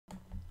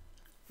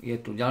Je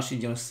tu ďalší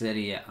diel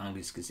série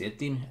Anglicky s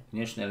Yetim. V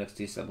dnešnej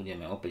lekcii sa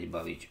budeme opäť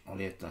baviť o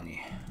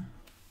lietaní.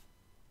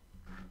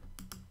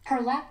 Her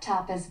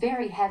laptop is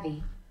very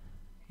heavy.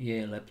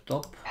 Jej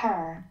laptop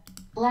Her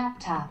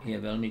laptop je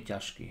veľmi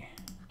ťažký.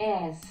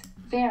 is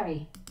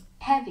very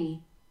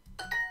heavy.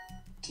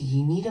 Do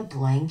you need a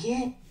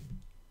blanket?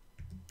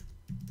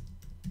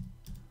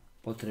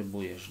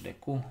 Potrebuješ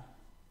deku.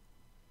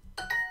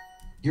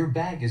 Your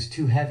bag is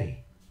too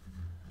heavy.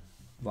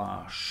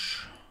 Váš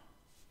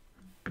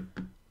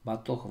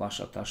batoh,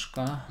 vaša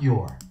taška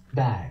Your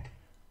bag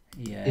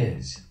je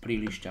is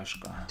príliš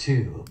ťažká.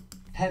 too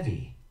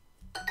heavy.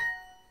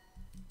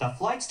 The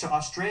flights to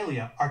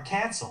Australia are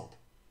cancelled.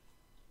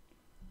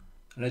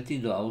 Lety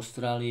do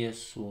Austrálie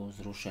sú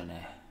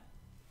zrušené.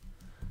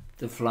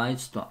 The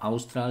flights to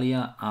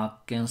Australia are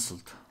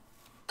cancelled.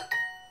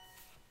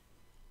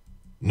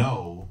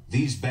 No,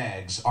 these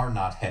bags are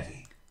not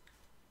heavy.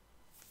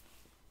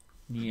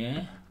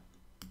 Nie.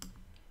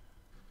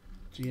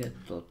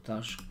 Tieto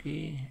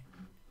tašky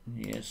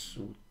nie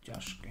sú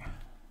ťažké.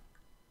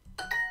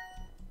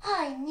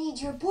 I need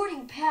your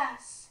boarding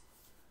pass.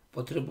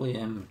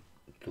 Potrebujem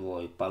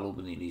tvoj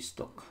palubný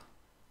lístok,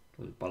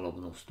 tvoju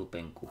palubnú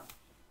vstupenku.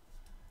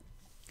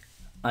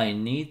 I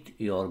need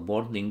your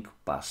boarding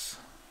pass.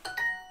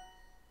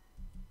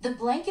 The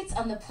blankets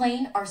on the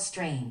plane are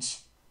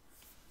strange.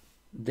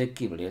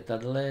 Deky v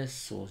lietadle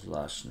sú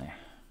zvláštne.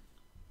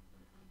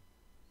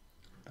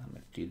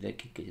 Dáme tie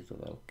deky, keď je to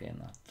veľké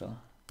na to.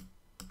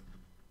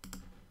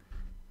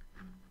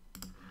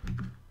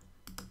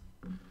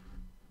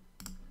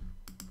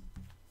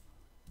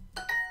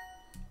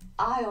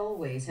 I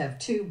always have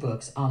 2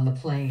 books on the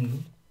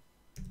plane.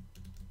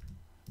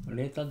 V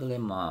lietadle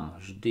mám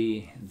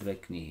vždy 2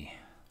 knihy.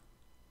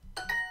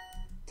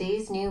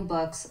 These new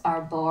books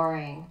are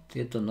boring.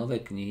 Tieto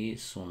nové knihy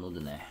sú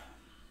nudné.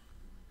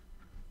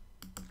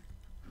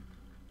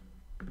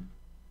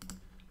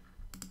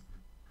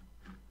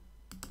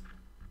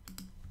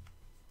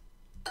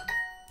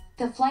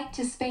 The flight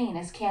to Spain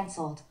is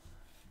cancelled.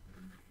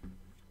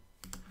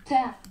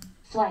 The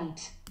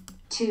flight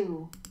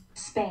to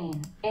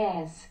Spain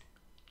is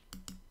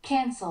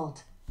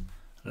cancelled.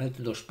 Let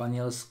do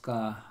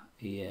Španielska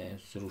je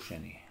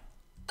zrušený.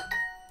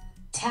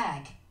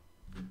 Tag.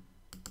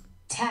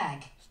 Tag.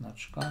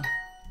 Značka.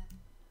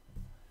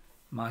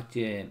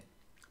 Máte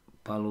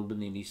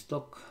palubný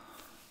lístok.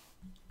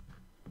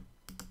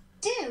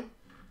 Do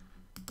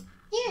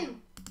you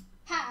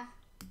have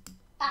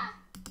a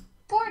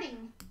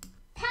boarding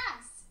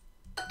pass?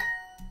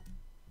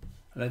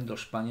 Let do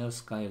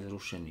Španielska je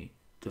zrušený.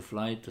 The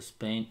flight to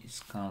Spain is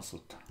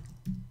cancelled.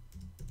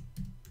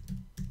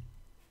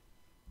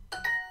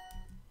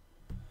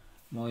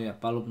 Moja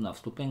palubná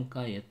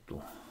vstupenka je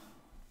tu.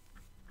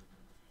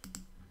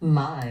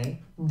 My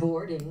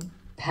boarding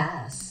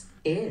pass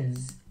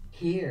is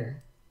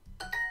here.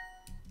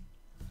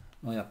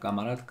 Moja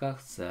kamarátka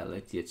chce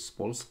letieť z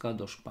Polska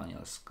do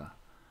Španielska.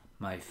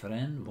 My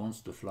friend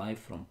wants to fly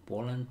from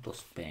Poland to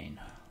Spain.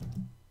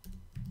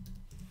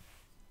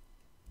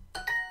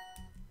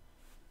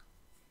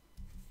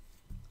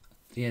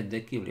 Tie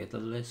deky v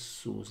lietadle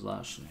sú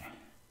zvláštne.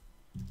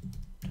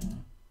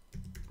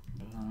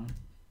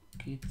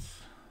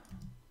 Blankets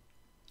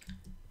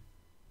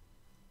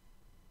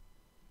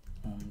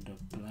on the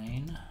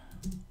plane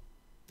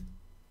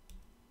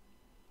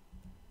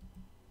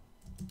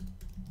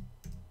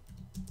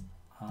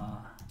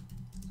are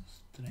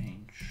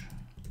strange.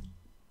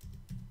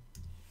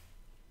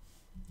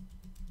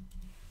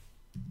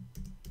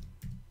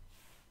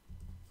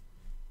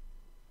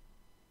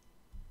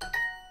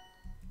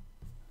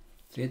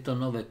 Tieto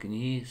nové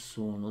knihy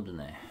sú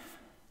nudné.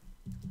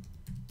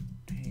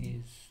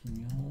 These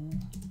new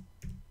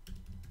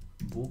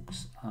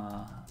books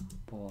are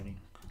boring.